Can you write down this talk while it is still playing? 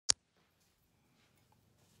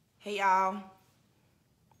Hey y'all.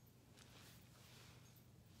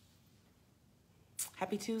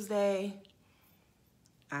 Happy Tuesday.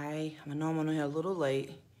 I know I'm on here a little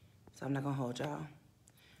late, so I'm not gonna hold y'all.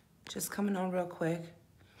 Just coming on real quick.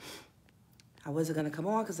 I wasn't gonna come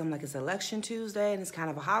on because I'm like, it's election Tuesday and it's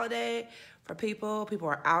kind of a holiday for people. People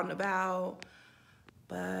are out and about.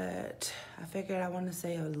 But I figured I wanted to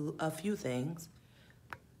say a few things.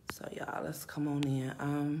 So y'all, let's come on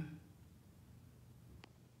in.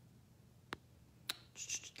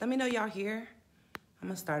 Let me know y'all here. I'm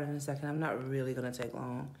gonna start in a second. I'm not really gonna take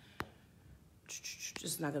long.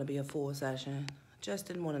 Just not gonna be a full session. Just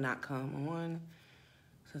didn't want to not come on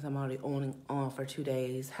since I'm already on for 2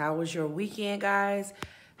 days. How was your weekend, guys?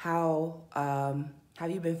 How have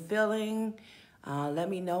you been feeling? Let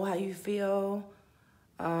me know how you feel.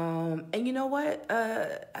 And you know what?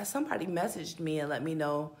 Somebody messaged me and let me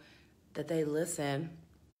know that they listen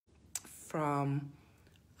from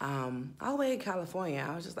all the way in California.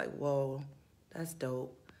 I was just like, whoa, that's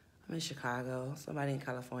dope. I'm in Chicago. Somebody in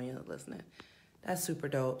California is listening. That's super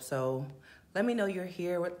dope. So let me know you're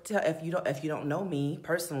here. If you don't know me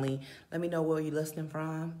personally, let me know where you're listening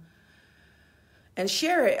from. And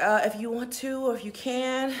share it if you want to or if you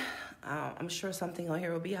can. I'm sure something on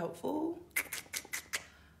here will be helpful.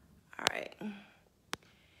 All right.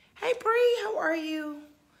 Hey, Bree, how are you?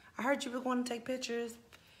 I heard you were going to take pictures.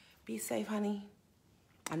 Be safe, honey.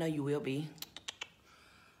 I know you will be.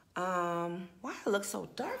 Why it looks so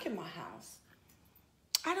dark in my house?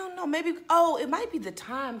 I don't know. Maybe, it might be the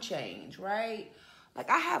time change, right? Like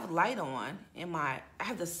I have light on I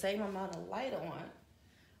have the same amount of light on.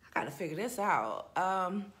 I gotta figure this out.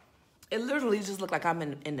 It literally just looked like I'm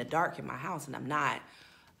in the dark in my house and I'm not.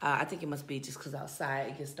 I think it must be just because outside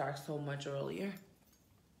it gets dark so much earlier.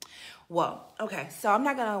 Well, okay, so I'm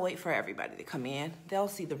not gonna wait for everybody to come in. They'll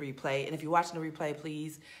see the replay. And if you're watching the replay,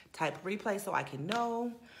 please type replay so I can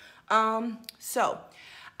know. So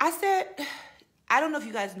I said, I don't know if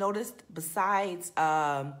you guys noticed, besides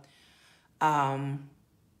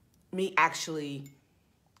me actually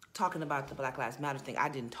talking about the Black Lives Matter thing, I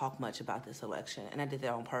didn't talk much about this election, and I did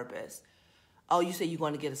that on purpose. Oh, you said you're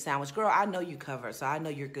going to get a sandwich. Girl, I know you covered, so I know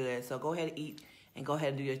you're good. So go ahead and eat and go ahead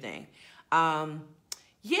and do your thing.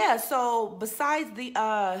 Yeah, so besides the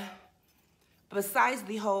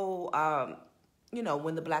whole,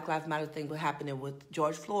 when the Black Lives Matter thing was happening with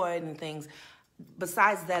George Floyd and things,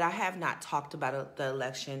 besides that, I have not talked about the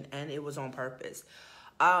election, and it was on purpose.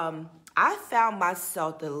 I found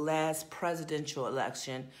myself the last presidential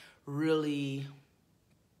election really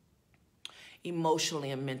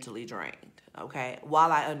emotionally and mentally drained, okay?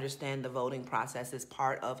 While I understand the voting process is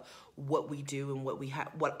part of what we do and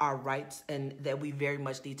what our rights, and that we very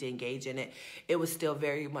much need to engage in it, it was still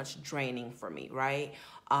very much draining for me, right?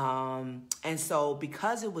 And so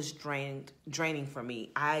because it was draining for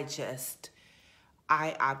me, I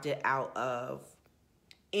opted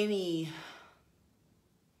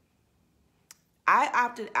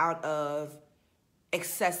out of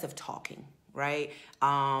excessive talking, right?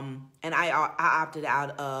 And I opted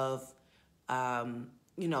out of,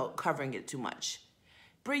 covering it too much.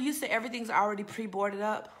 Bree, you said everything's already pre-boarded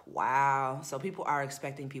up? Wow. So people are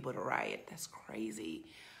expecting people to riot. That's crazy.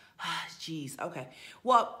 Jeez. Okay.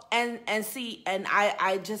 Well, and see, and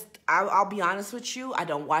I'll be honest with you. I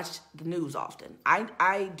don't watch the news often.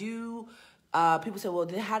 I do. People say, well,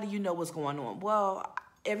 then how do you know what's going on? Well,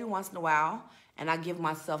 every once in a while, and I give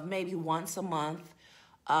myself maybe once a month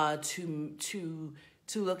to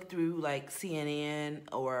look through like CNN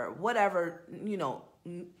or whatever,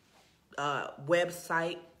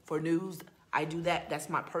 website for news. I do that. That's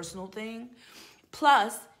my personal thing.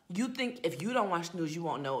 Plus, you think if you don't watch news, you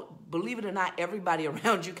won't know. Believe it or not, everybody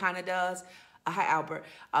around you kind of does. Hi, Albert.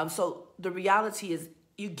 So the reality is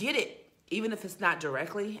you get it, even if it's not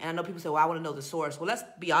directly. And I know people say, well, I want to know the source. Well, let's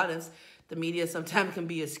be honest. The media sometimes can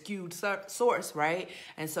be a skewed source, right?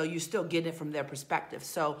 And so you still get it from their perspective.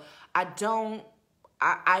 So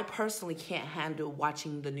I personally can't handle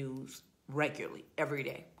watching the news regularly, every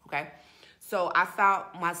day, okay? So I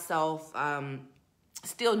found myself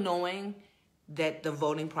still knowing that the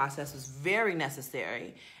voting process was very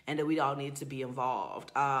necessary and that we all need to be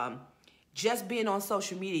involved. Just being on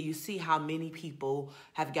social media, you see how many people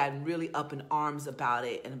have gotten really up in arms about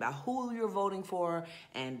it and about who you're voting for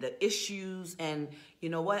and the issues. And you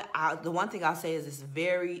know what? The one thing I'll say is it's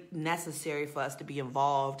very necessary for us to be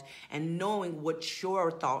involved and knowing what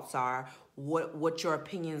your thoughts are, what your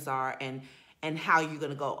opinions are, and how you're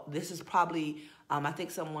going to go. This is probably, I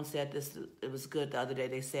think someone said this, it was good the other day.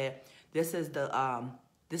 They said, this is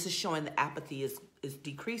showing the apathy is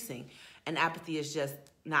decreasing, and apathy is just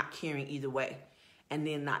not caring either way. and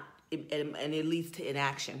then not, and it leads to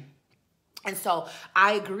inaction. And so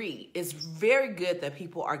I agree. It's very good that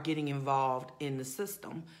people are getting involved in the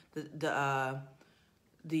system,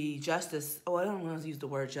 the justice, I don't want to use the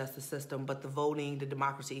word justice system, but the voting, the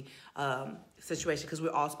democracy situation, because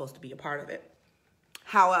we're all supposed to be a part of it.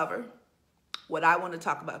 However, what I want to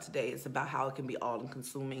talk about today is about how it can be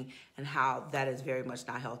all-consuming and how that is very much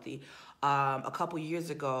not healthy. A couple years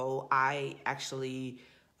ago, I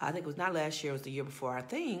think it was not last year, it was the year before, I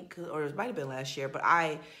think, or it might have been last year, but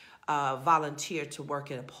I volunteered to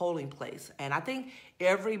work at a polling place. And I think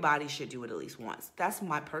everybody should do it at least once. That's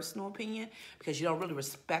my personal opinion, because you don't really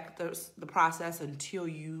respect the process until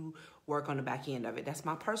you work on the back end of it. That's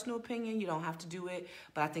my personal opinion. You don't have to do it,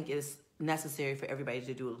 but I think it's necessary for everybody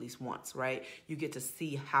to do it at least once, right? You get to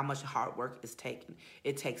see how much hard work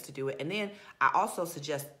it takes to do it. And then I also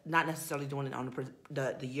suggest not necessarily doing it on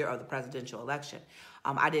the year of the presidential election.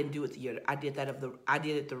 I didn't do it the year. I did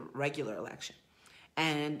it the regular election.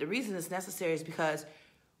 And the reason it's necessary is because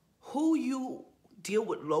who you deal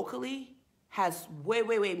with locally has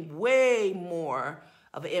way more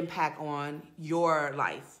of an impact on your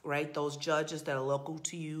life, right? Those judges that are local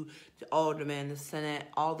to you, the aldermen, the Senate,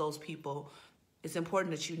 all those people. It's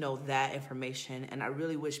important that you know that information. And I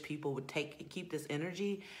really wish people would keep this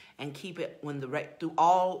energy and keep it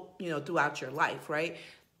throughout your life, right?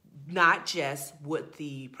 Not just with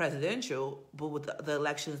the presidential, but with the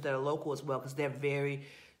elections that are local as well, because they're very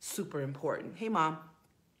super important. Hey, Mom.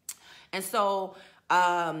 And so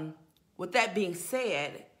with that being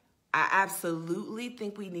said, I absolutely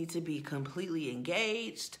think we need to be completely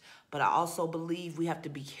engaged, but I also believe we have to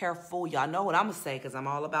be careful. Y'all know what I'm going to say, because I'm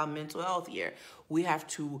all about mental health here. We have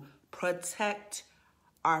to protect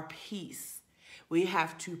our peace. We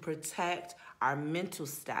have to protect our mental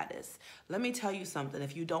status. Let me tell you something,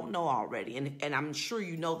 if you don't know already, and I'm sure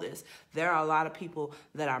you know this, there are a lot of people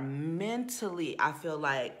that are mentally, I feel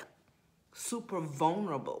like, super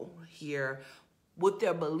vulnerable here with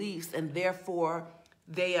their beliefs, and therefore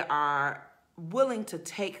they are willing to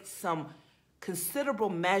take some considerable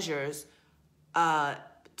measures to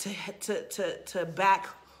back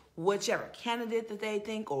whichever candidate that they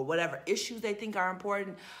think or whatever issues they think are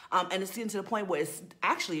important. And it's getting to the point where it's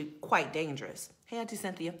actually quite dangerous. Hey, Auntie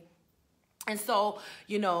Cynthia. And so,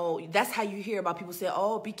 that's how you hear about people say,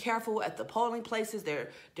 oh, be careful at the polling places.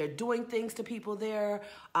 They're doing things to people there.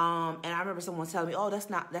 And I remember someone telling me, oh, that's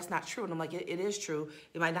not true. And I'm like, it is true.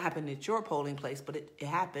 It might not happen at your polling place, but it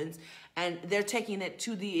happens. And they're taking it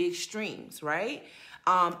to the extremes, right?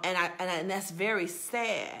 And that's very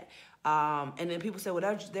sad. And then people say,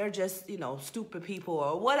 well, they're just, stupid people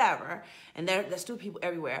or whatever. And there's stupid people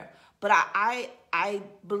everywhere. But I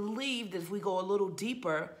believe that if we go a little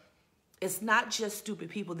deeper, it's not just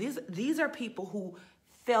stupid people. These are people who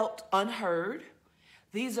felt unheard.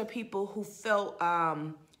 These are people who felt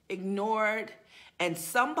ignored. And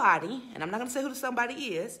somebody, and I'm not going to say who the somebody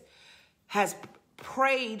is, has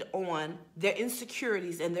preyed on their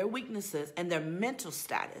insecurities and their weaknesses and their mental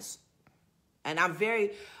status. And I'm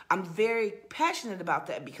very passionate about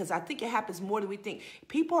that, because I think it happens more than we think.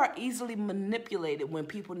 People are easily manipulated when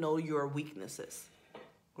people know your weaknesses.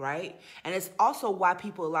 Right? And it's also why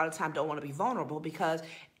people a lot of time don't want to be vulnerable, because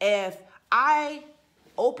if I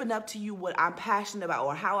open up to you what I'm passionate about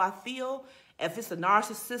or how I feel, if it's a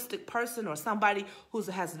narcissistic person or somebody who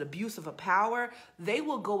has an abuse of a power, they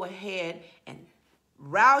will go ahead and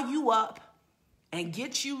rile you up and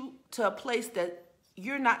get you to a place that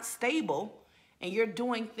you're not stable and you're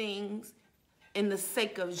doing things in the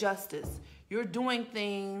sake of justice. You're doing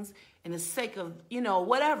things in the sake of,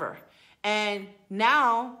 whatever. And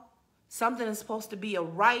now something is supposed to be a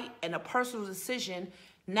right and a personal decision.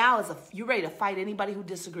 Now you're ready to fight anybody who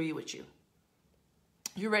disagrees with you.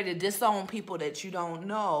 You're ready to disown people that you don't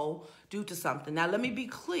know due to something. Now, let me be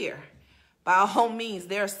clear. By all means,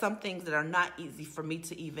 there are some things that are not easy for me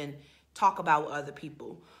to even talk about with other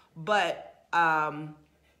people. But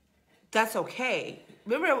that's okay.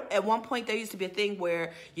 Remember, at one point, there used to be a thing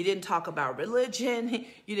where you didn't talk about religion,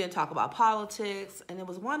 you didn't talk about politics, and there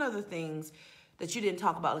was one other things that you didn't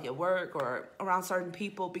talk about, like at work or around certain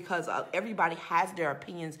people, because everybody has their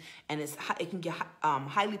opinions, and it can get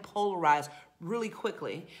highly polarized really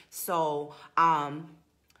quickly. So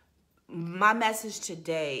my message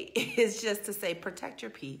today is just to say, protect your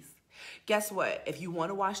peace. Guess what? If you want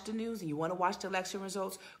to watch the news and you want to watch the election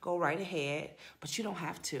results, go right ahead, but you don't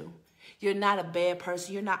have to. You're not a bad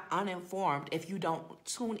person. You're not uninformed if you don't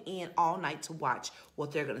tune in all night to watch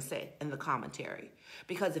what they're going to say in the commentary.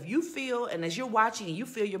 Because if you feel, and as you're watching and you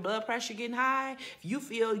feel your blood pressure getting high, if you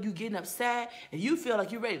feel you getting upset, if you feel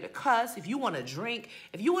like you're ready to cuss, if you want to drink,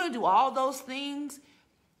 if you want to do all those things,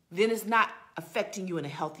 then it's not affecting you in a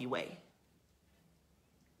healthy way.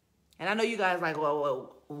 And I know you guys are like,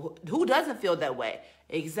 well, who doesn't feel that way?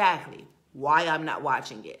 Exactly. Why I'm not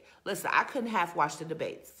watching it. Listen, I couldn't half watch the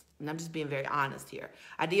debates. And I'm just being very honest here.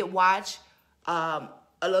 I did watch a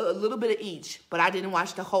little bit of each, but I didn't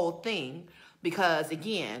watch the whole thing because,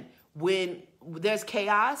 again, when there's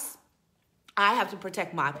chaos, I have to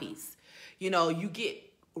protect my peace. You know, you get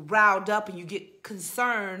riled up and you get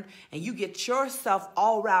concerned and you get yourself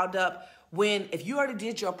all riled up when if you already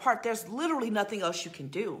did your part, there's literally nothing else you can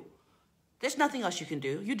do. There's nothing else you can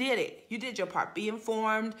do. You did it. You did your part. Be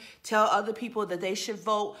informed. Tell other people that they should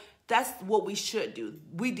vote. That's what we should do.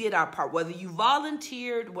 We did our part. Whether you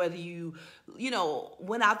volunteered, whether you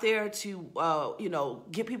went out there to,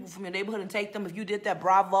 get people from your neighborhood and take them. If you did that,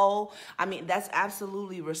 bravo. I mean, that's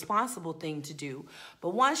absolutely a responsible thing to do.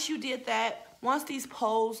 But once you did that, once these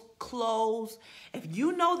polls close, if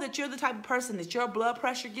you know that you're the type of person that your blood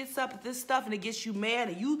pressure gets up at this stuff and it gets you mad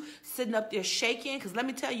and you sitting up there shaking, because let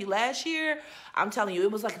me tell you, last year, I'm telling you,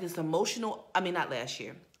 it was like this emotional, not last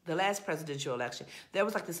year. The last presidential election, there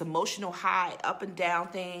was like this emotional high up and down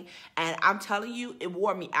thing. And I'm telling you, it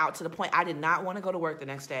wore me out to the point I did not want to go to work the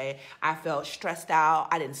next day. I felt stressed out.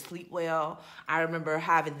 I didn't sleep well. I remember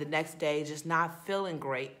having the next day just not feeling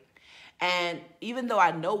great. And even though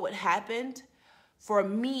I know what happened, for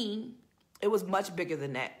me, it was much bigger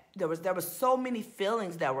than that. There was so many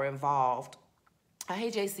feelings that were involved. Hey,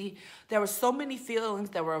 JC, there were so many feelings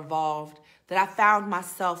that were involved that I found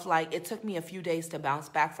myself, like, it took me a few days to bounce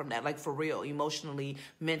back from that, like, for real, emotionally,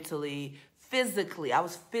 mentally, physically. I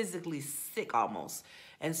was physically sick almost.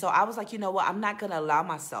 And so I was like, you know what? I'm not going to allow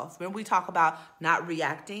myself. When we talk about not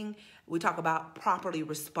reacting, we talk about properly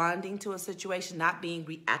responding to a situation, not being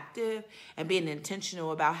reactive and being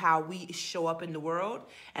intentional about how we show up in the world.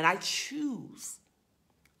 And I choose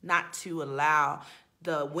not to allow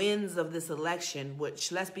the winds of this election,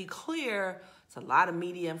 which, let's be clear, it's a lot of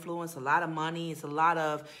media influence, a lot of money, it's a lot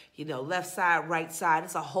of, left side, right side.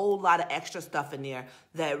 It's a whole lot of extra stuff in there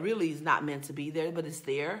that really is not meant to be there, but it's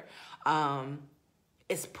there.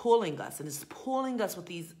 It's pulling us, and it's pulling us with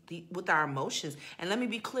with our emotions. And let me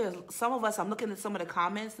be clear, some of us, I'm looking at some of the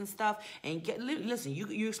comments and stuff, and listen,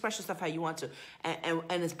 you express yourself how you want to,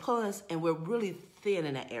 and it's pulling us, and we're really thin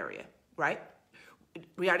in that area, right?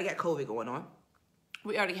 We already got COVID going on.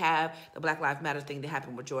 We already have the Black Lives Matter thing that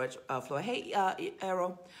happened with George Floyd. Hey,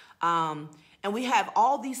 Arrow. And we have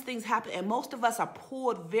all these things happen, and most of us are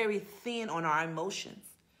pulled very thin on our emotions.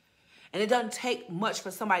 And it doesn't take much for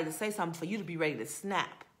somebody to say something for you to be ready to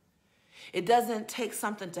snap. It doesn't take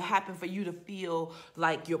something to happen for you to feel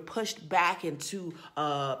like you're pushed back into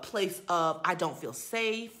a place of, I don't feel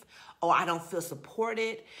safe, or I don't feel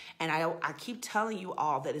supported. And I keep telling you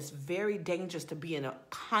all that it's very dangerous to be in a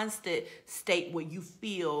constant state where you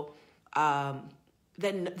feel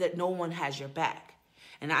that no one has your back.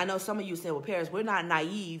 And I know some of you say, well, Paris, we're not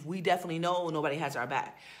naive. We definitely know nobody has our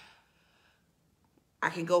back. I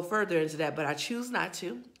can go further into that, but I choose not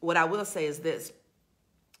to. What I will say is this.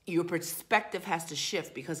 Your perspective has to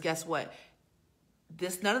shift, because guess what?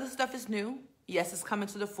 None of this stuff is new. Yes, it's coming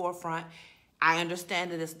to the forefront. I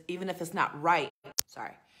understand that even if it's not right,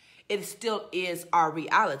 it still is our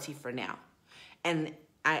reality for now. And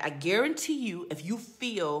I guarantee you, if you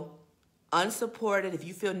feel unsupported, if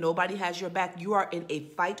you feel nobody has your back, you are in a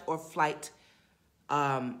fight or flight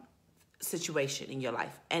situation in your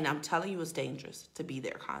life. And I'm telling you, it's dangerous to be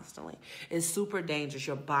there constantly. It's super dangerous.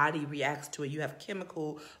 Your body reacts to it. You have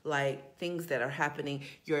chemical things that are happening.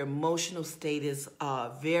 Your emotional state is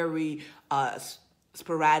very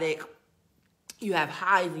sporadic. You have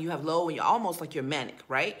highs and you have low, and you're almost like you're manic,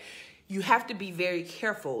 right? You have to be very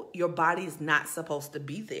careful. Your body is not supposed to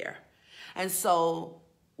be there. And so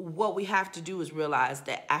what we have to do is realize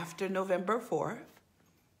that after November 4th,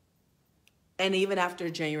 and even after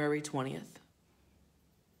January 20th,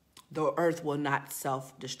 the earth will not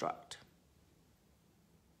self-destruct.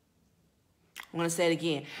 I'm going to say it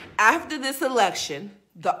again. After this election,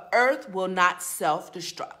 the earth will not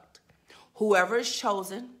self-destruct. Whoever is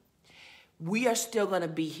chosen, we are still going to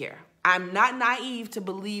be here. I'm not naive to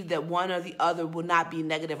believe that one or the other will not be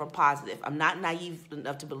negative or positive. I'm not naive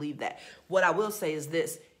enough to believe that. What I will say is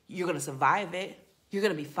this. You're going to survive it. You're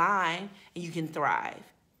going to be fine, and you can thrive.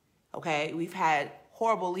 Okay? We've had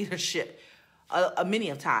horrible leadership many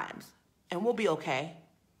of times, and we'll be okay.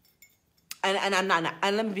 and I'm not,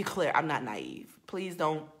 and let me be clear, I'm not naive. Please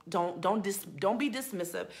don't be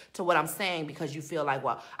dismissive to what I'm saying because you feel like,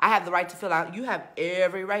 well, I have the right to feel out. You have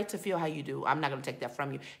every right to feel how you do. I'm not going to take that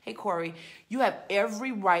from you. Hey, Corey, you have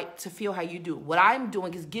every right to feel how you do. What I'm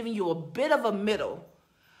doing is giving you a bit of a middle.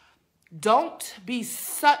 Don't be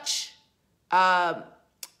such,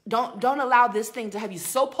 don't allow this thing to have you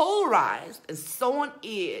so polarized and so on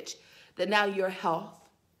edge that now your health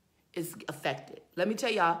is affected. Let me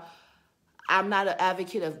tell y'all, I'm not an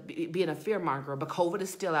advocate of being a fearmonger, but COVID is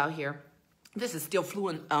still out here. This is still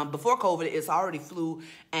flu. Before COVID, it's already flu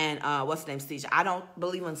and what's the name, Steve? I don't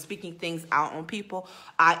believe in speaking things out on people.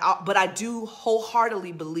 But I do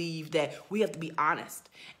wholeheartedly believe that we have to be honest.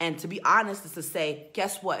 And to be honest is to say,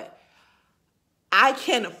 guess what? I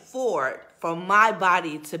can't afford for my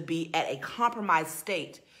body to be at a compromised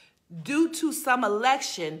state due to some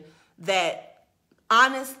election that,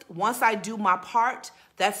 honest, once I do my part,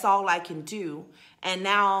 that's all I can do. And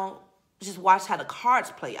now just watch how the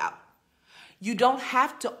cards play out. You don't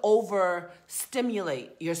have to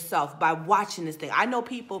overstimulate yourself by watching this thing. I know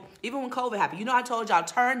people, even when COVID happened, you know I told y'all,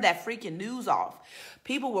 turn that freaking news off.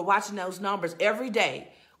 People were watching those numbers every day,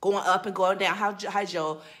 going up and going down. Hi,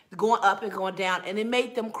 Joe. Going up and going down. And it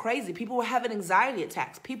made them crazy. People were having anxiety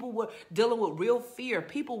attacks. People were dealing with real fear.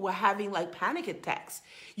 People were having like panic attacks.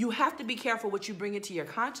 You have to be careful what you bring into your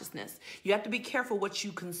consciousness. You have to be careful what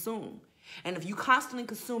you consume. And if you constantly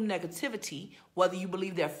consume negativity, whether you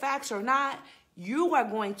believe they're facts or not, you are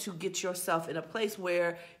going to get yourself in a place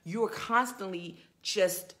where you're constantly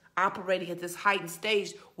just operating at this heightened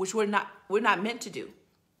stage, which we're not meant to do.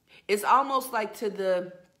 It's almost like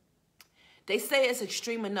they say it's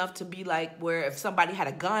extreme enough to be like where if somebody had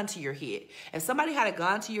a gun to your head, if somebody had a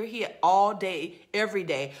gun to your head all day, every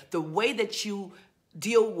day, the way that you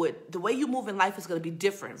the way you move in life is going to be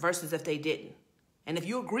different versus if they didn't. And if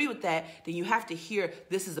you agree with that, then you have to hear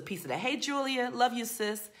this is a piece of that. Hey, Julia, love you,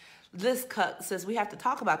 sis. Liz says we have to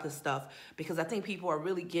talk about this stuff because I think people are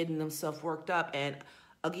really getting themselves worked up. And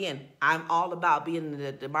again, I'm all about being in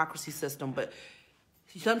the democracy system, but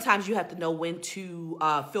sometimes you have to know when to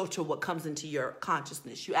filter what comes into your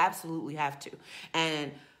consciousness. You absolutely have to.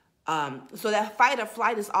 And so that fight or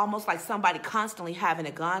flight is almost like somebody constantly having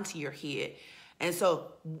a gun to your head. And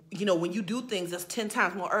so, you know, when you do things, it's 10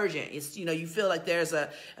 times more urgent. It's, you know, you feel like there's a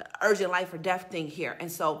urgent life or death thing here.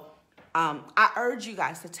 And so I urge you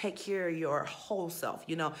guys to take care of your whole self.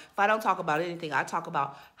 You know, if I don't talk about anything, I talk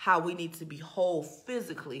about how we need to be whole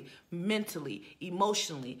physically, mentally,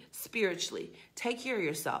 emotionally, spiritually. Take care of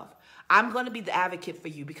yourself. I'm going to be the advocate for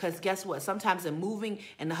you because guess what? Sometimes in moving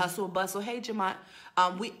and the hustle and bustle, hey, Jamont,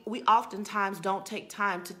 we oftentimes don't take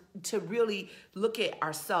time to really look at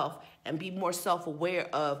ourselves and be more self-aware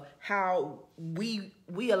of how we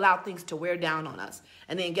allow things to wear down on us.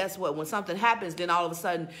 And then guess what? When something happens, then all of a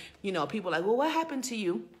sudden, you know, people are like, well, what happened to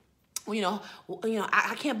you? You know,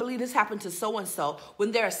 I can't believe this happened to so-and-so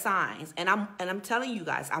when there are signs. And I'm telling you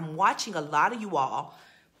guys, I'm watching a lot of you all.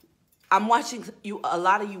 I'm watching a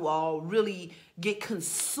lot of you all really get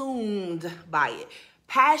consumed by it.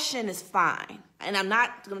 Passion is fine. And I'm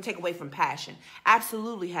not going to take away from passion.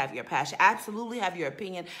 Absolutely have your passion. Absolutely have your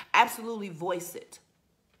opinion. Absolutely voice it.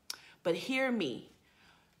 But hear me.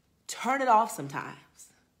 Turn it off sometimes.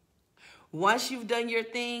 Once you've done your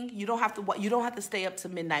thing, you don't have to stay up to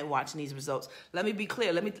midnight watching these results. Let me be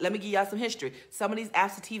clear. Let me give y'all some history. Some of these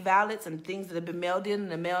absentee ballots and things that have been mailed in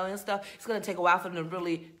and the mail-in stuff, it's going to take a while for them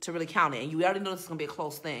to really count it. And you already know this is going to be a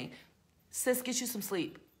close thing. Sis, get you some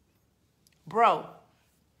sleep. Bro,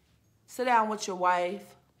 sit down with your wife,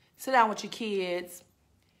 sit down with your kids,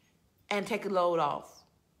 and take a load off.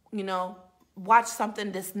 You know, watch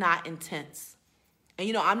something that's not intense. And,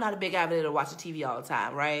 you know, I'm not a big advocate of watching TV all the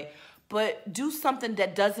time, right? But do something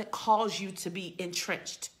that doesn't cause you to be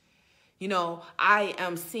entrenched. You know, I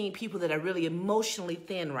am seeing people that are really emotionally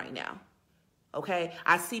thin right now, okay?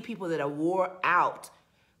 I see people that are wore out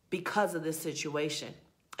because of this situation.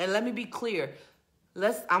 And let me be clear.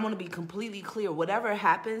 I'm going to be completely clear. Whatever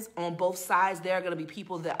happens on both sides, there are going to be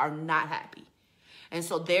people that are not happy. And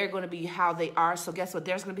so they're going to be how they are. So guess what?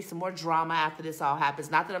 There's going to be some more drama after this all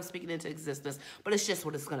happens. Not that I'm speaking into existence, but it's just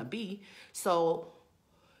what it's going to be. So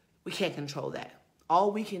we can't control that.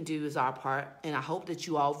 All we can do is our part. And I hope that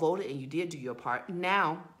you all voted and you did do your part.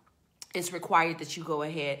 Now it's required that you go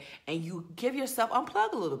ahead and you give yourself,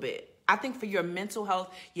 unplug a little bit. I think for your mental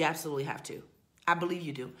health, you absolutely have to. I believe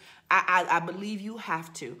you do. I believe you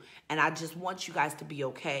have to. And I just want you guys to be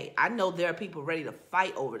okay. I know there are people ready to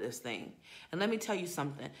fight over this thing. And let me tell you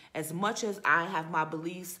something. As much as I have my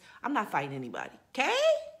beliefs, I'm not fighting anybody, okay?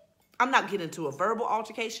 I'm not getting into a verbal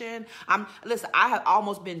altercation. Listen, I have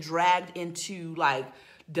almost been dragged into like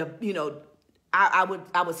I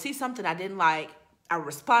would see something I didn't like, I would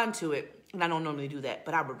respond to it. And I don't normally do that,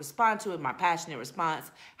 but I would respond to it, my passionate response,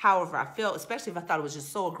 however I felt, especially if I thought it was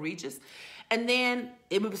just so egregious. And then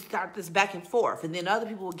it would start this back and forth. And then other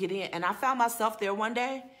people would get in. And I found myself there one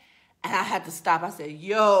day, and I had to stop. I said,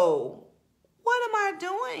 yo, what am I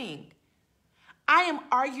doing? I am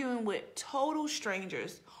arguing with total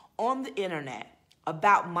strangers on the internet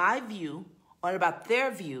about my view or about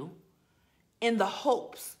their view in the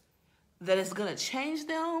hopes that it's going to change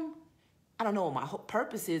them. I don't know what my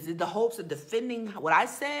purpose is. In the hopes of defending what I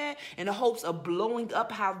said, in the hopes of blowing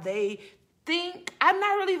up how they think. I'm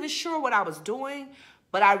not really even sure what I was doing,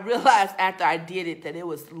 but I realized after I did it that it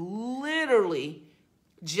was literally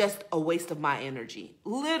just a waste of my energy.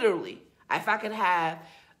 Literally. If I could have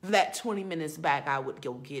that 20 minutes back, I would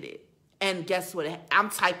go get it. And guess what?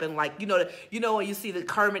 I'm typing like, you know when you see the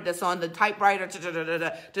Kermit that's on the typewriter,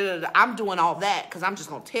 I'm doing all that because I'm just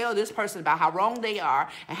going to tell this person about how wrong they are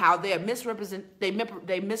and how they misrepresent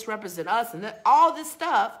us and all this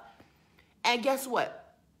stuff. And guess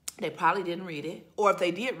what? They probably didn't read it. Or if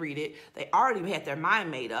they did read it, they already had their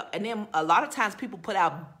mind made up. And then a lot of times people put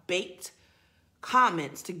out baked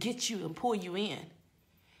comments to get you and pull you in.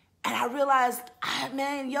 And I realized,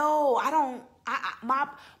 man,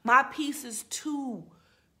 my piece is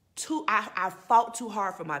I fought too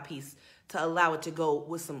hard for my piece to allow it to go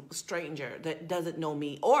with some stranger that doesn't know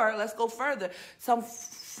me. Or let's go further, some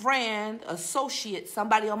friend, associate,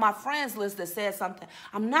 somebody on my friends list that said something.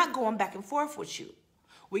 I'm not going back and forth with you.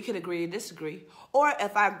 We can agree to disagree. Or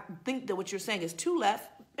if I think that what you're saying is too left,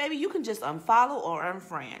 maybe you can just unfollow or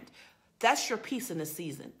unfriend. That's your piece in the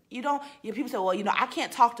season. People say, well, I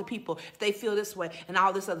can't talk to people if they feel this way and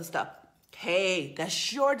all this other stuff. Hey,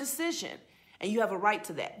 that's your decision. And you have a right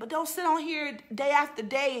to that. But don't sit on here day after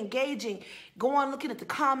day engaging, going looking at the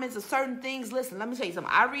comments of certain things. Listen, let me tell you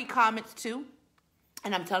something. I read comments too.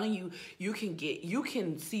 And I'm telling you, you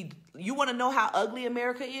can see, you want to know how ugly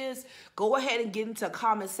America is? Go ahead and get into a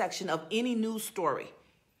comment section of any news story.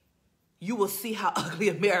 You will see how ugly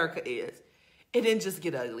America is. It didn't just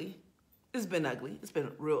get ugly. It's been ugly. It's been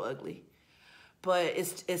real ugly. But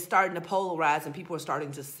it's starting to polarize and people are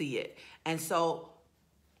starting to see it. And so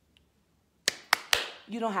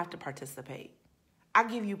you don't have to participate. I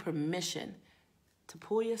give you permission to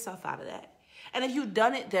pull yourself out of that. And if you've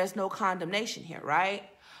done it, there's no condemnation here, right?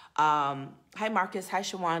 Hi, Marcus. Hi,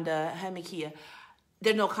 Shawanda. Hi, Makia.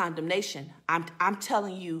 There's no condemnation. I'm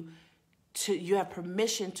telling you, you have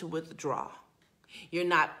permission to withdraw.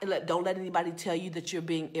 Don't let anybody tell you that you're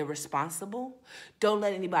being irresponsible. Don't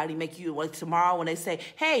let anybody make you, like tomorrow when they say,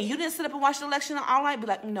 hey, you didn't sit up and watch the election all night, be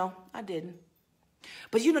like, no, I didn't.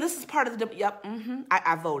 But this is part of the, yep,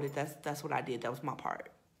 I voted. That's what I did. That was my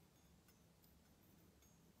part.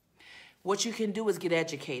 What you can do is get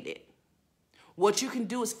educated. What you can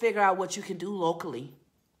do is figure out what you can do locally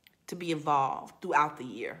to be involved throughout the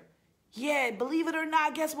year. Yeah, believe it or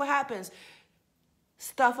not, guess what happens?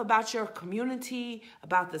 Stuff about your community,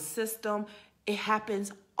 about the system, it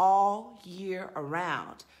happens all year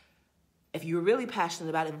around. If you're really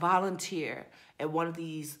passionate about it, volunteer at one of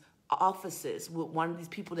these offices with one of these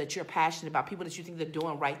people that you're passionate about, people that you think they're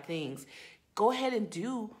doing right things. Go ahead and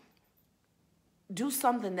do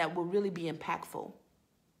something that will really be impactful.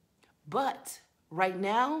 But right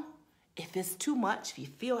now, if it's too much, if you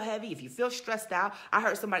feel heavy, if you feel stressed out, I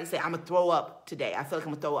heard somebody say, I'm gonna throw up today. I feel like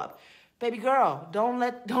I'm gonna throw up. Baby girl, don't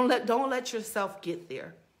let yourself get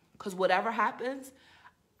there. Because whatever happens,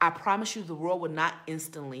 I promise you the world will not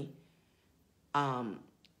instantly,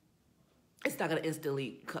 it's not gonna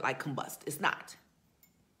instantly like combust. It's not.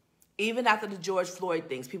 Even after the George Floyd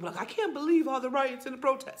things, people are like, I can't believe all the riots and the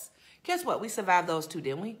protests. Guess what? We survived those too,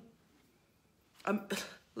 didn't we?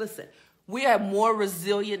 Listen, we are more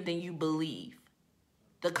resilient than you believe.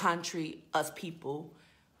 The country, us people,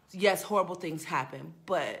 yes, horrible things happen,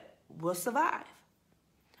 but we'll survive.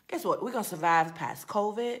 Guess what? We're going to survive past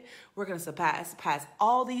COVID. We're going to survive past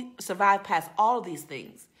all of these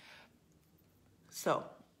things. So,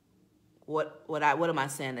 what am I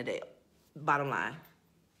saying today? Bottom line,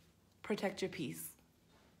 protect your peace.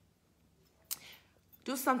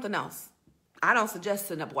 Do something else. I don't suggest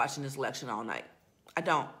sitting up watching this election all night. I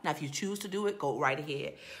don't. Now, if you choose to do it, go right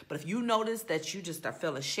ahead. But if you notice that you just are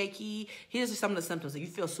feeling shaky, here's some of the symptoms. If you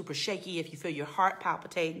feel super shaky, if you feel your heart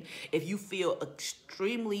palpitating, if you feel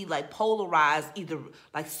extremely like polarized, either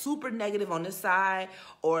like super negative on this side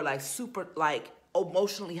or like super like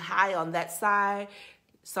emotionally high on that side,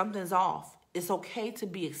 something's off. It's okay to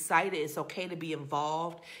be excited. It's okay to be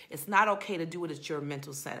involved. It's not okay to do it at your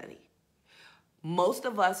mental sanity. Most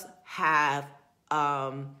of us have,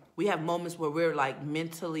 we have moments where we're like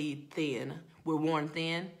mentally thin. We're worn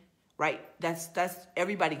thin, right? That's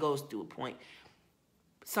everybody goes through a point.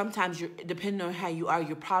 Sometimes depending on how you are,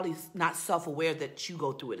 you're probably not self-aware that you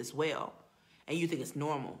go through it as well. And you think it's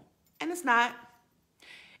normal. And it's not.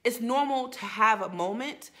 It's normal to have a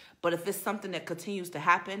moment, but if it's something that continues to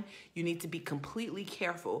happen, you need to be completely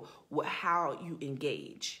careful with how you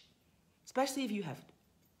engage. Especially if you have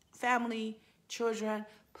family, children.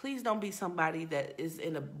 Please don't be somebody that is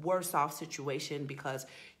in a worse off situation because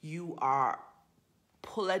you are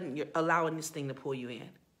allowing this thing to pull you in.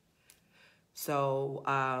 So,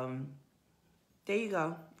 there you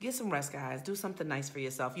go. Get some rest, guys. Do something nice for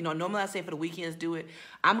yourself. You know, normally I say for the weekends, do it.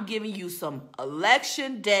 I'm giving you some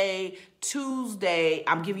election day, Tuesday.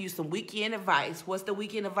 I'm giving you some weekend advice. What's the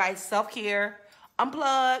weekend advice? Self-care.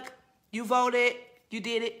 Unplug. You voted. You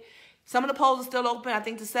did it. Some of the polls are still open. I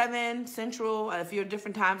think to 7 Central. If you're in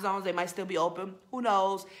different time zones, they might still be open. Who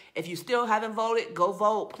knows? If you still haven't voted, go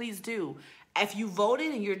vote. Please do. If you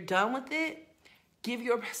voted and you're done with it, give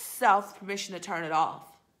yourself permission to turn it off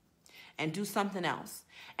and do something else.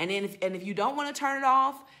 And then if you don't want to turn it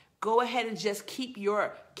off, go ahead and just be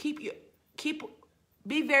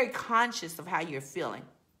very conscious of how you're feeling.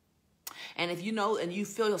 And if you know and you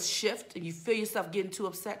feel a shift and you feel yourself getting too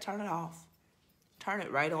upset, turn it off. Turn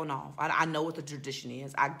it right on off. I know what the tradition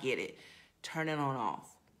is. I get it. Turn it on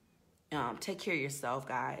off. Take care of yourself,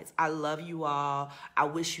 guys. I love you all. I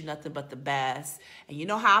wish you nothing but the best. And you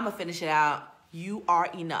know how I'm going to finish it out? You are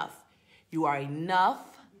enough. You are enough.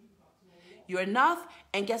 You're enough.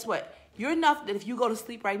 And guess what? You're enough that if you go to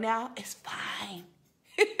sleep right now, it's fine.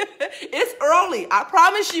 It's early. I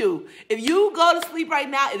promise you. If you go to sleep right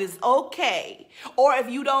now, it is okay. Or if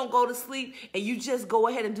you don't go to sleep and you just go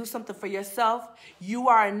ahead and do something for yourself, you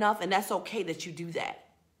are enough, and that's okay that you do that.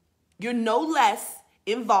 You're no less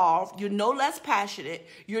involved. You're no less passionate.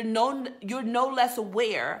 You're no less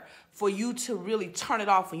aware for you to really turn it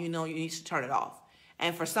off when you know you need to turn it off.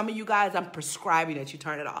 And for some of you guys, I'm prescribing that you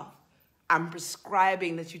turn it off. I'm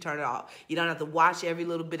prescribing that you turn it off. You don't have to watch every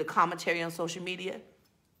little bit of commentary on social media.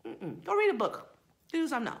 Go read a book. Do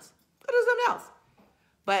something else. Go do something else.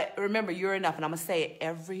 But remember, you're enough. And I'm going to say it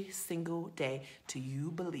every single day till you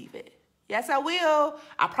believe it. Yes, I will.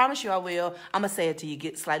 I promise you I will. I'm going to say it till you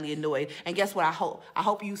get slightly annoyed. And guess what? I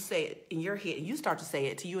hope you say it in your head and you start to say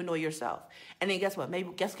it till you annoy yourself. And then guess what?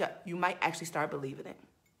 Guess what? You might actually start believing it.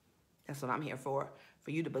 That's what I'm here for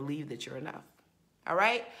you to believe that you're enough. All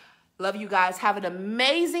right? Love you guys. Have an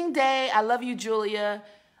amazing day. I love you, Julia.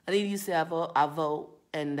 I need you to say I vote.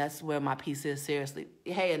 And that's where my piece is, seriously.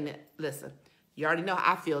 Hey, and listen, you already know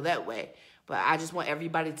how I feel that way. But I just want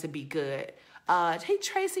everybody to be good. Hey,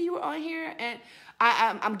 Tracy, you were on here. And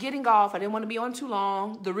I'm getting off. I didn't want to be on too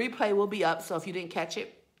long. The replay will be up. So if you didn't catch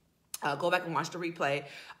it, go back and watch the replay.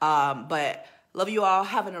 But love you all.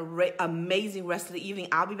 Have an amazing rest of the evening.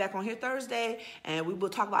 I'll be back on here Thursday, and we will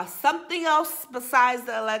talk about something else besides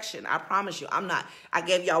the election. I promise you, I'm not. I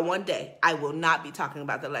gave y'all one day. I will not be talking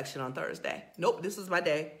about the election on Thursday. Nope, this is my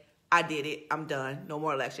day. I did it. I'm done. No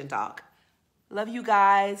more election talk. Love you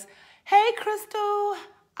guys. Hey, Crystal.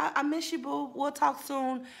 I miss you, boo. We'll talk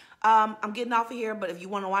soon. I'm getting off of here, but if you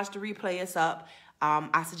want to watch the replay, it's up.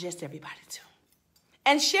 I suggest everybody to.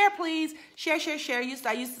 And share, please. Share.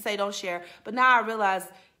 I used to say don't share, but now I realize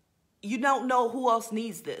you don't know who else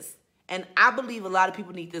needs this. And I believe a lot of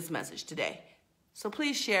people need this message today. So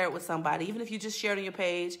please share it with somebody. Even if you just share it on your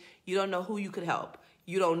page, you don't know who you could help.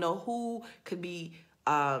 You don't know who could be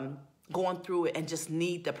going through it and just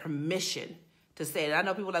need the permission to say it. I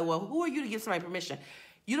know people are like, well, who are you to give somebody permission?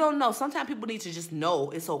 You don't know. Sometimes people need to just know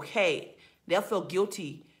it's okay. They'll feel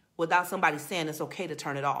guilty without somebody saying it's okay to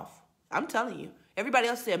turn it off. I'm telling you. Everybody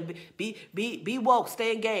else saying be woke,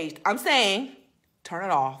 stay engaged. I'm saying turn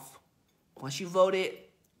it off. Once you voted,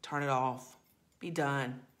 turn it off. Be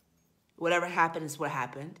done. Whatever happened is what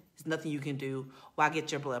happened. There's nothing you can do. Why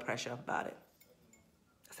get your blood pressure up about it?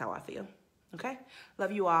 That's how I feel. Okay?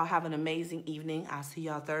 Love you all. Have an amazing evening. I'll see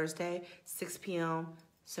y'all Thursday, 6 p.m.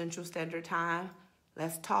 Central Standard Time.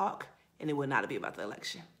 Let's talk, and it will not be about the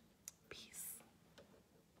election.